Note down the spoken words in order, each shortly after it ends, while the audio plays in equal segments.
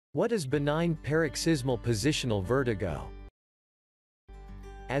What is benign paroxysmal positional vertigo?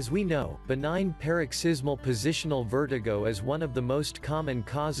 As we know, benign paroxysmal positional vertigo is one of the most common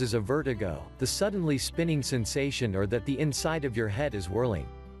causes of vertigo, the suddenly spinning sensation or that the inside of your head is whirling.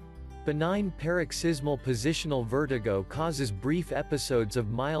 Benign paroxysmal positional vertigo causes brief episodes of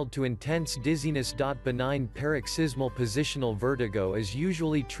mild to intense dizziness. Benign paroxysmal positional vertigo is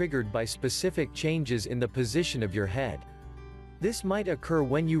usually triggered by specific changes in the position of your head. This might occur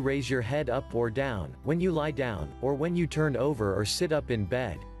when you raise your head up or down, when you lie down, or when you turn over or sit up in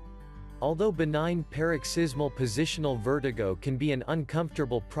bed. Although benign paroxysmal positional vertigo can be an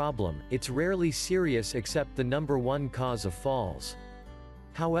uncomfortable problem, it's rarely serious except the number one cause of falls.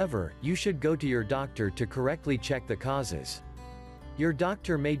 However, you should go to your doctor to correctly check the causes. Your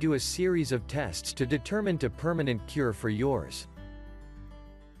doctor may do a series of tests to determine a permanent cure for yours.